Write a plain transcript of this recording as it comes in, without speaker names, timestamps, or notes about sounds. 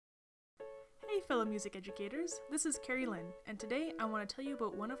fellow music educators, this is Carrie Lynn, and today I want to tell you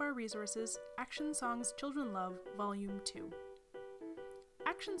about one of our resources, Action Songs Children Love, Volume 2.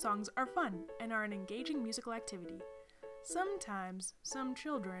 Action songs are fun and are an engaging musical activity. Sometimes, some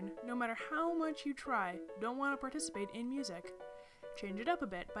children, no matter how much you try, don't want to participate in music. Change it up a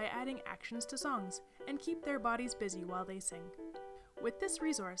bit by adding actions to songs, and keep their bodies busy while they sing. With this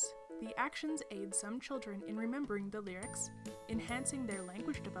resource, the actions aid some children in remembering the lyrics, enhancing their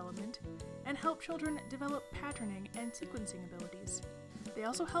language development, and help children develop patterning and sequencing abilities. They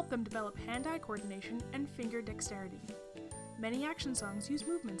also help them develop hand-eye coordination and finger dexterity. Many action songs use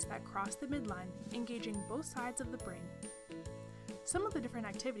movements that cross the midline, engaging both sides of the brain. Some of the different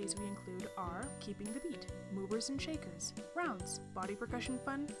activities we include are keeping the beat, movers and shakers, rounds, body percussion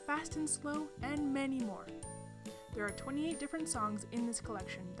fun, fast and slow, and many more. There are 28 different songs in this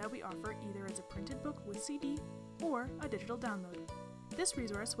collection that we offer either as a printed book with CD or a digital download. This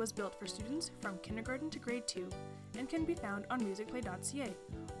resource was built for students from kindergarten to grade 2 and can be found on musicplay.ca,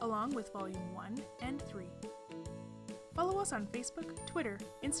 along with Volume 1 and 3. Follow us on Facebook, Twitter,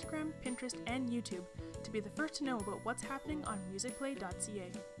 Instagram, Pinterest, and YouTube to be the first to know about what's happening on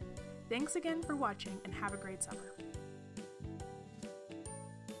musicplay.ca. Thanks again for watching and have a great summer.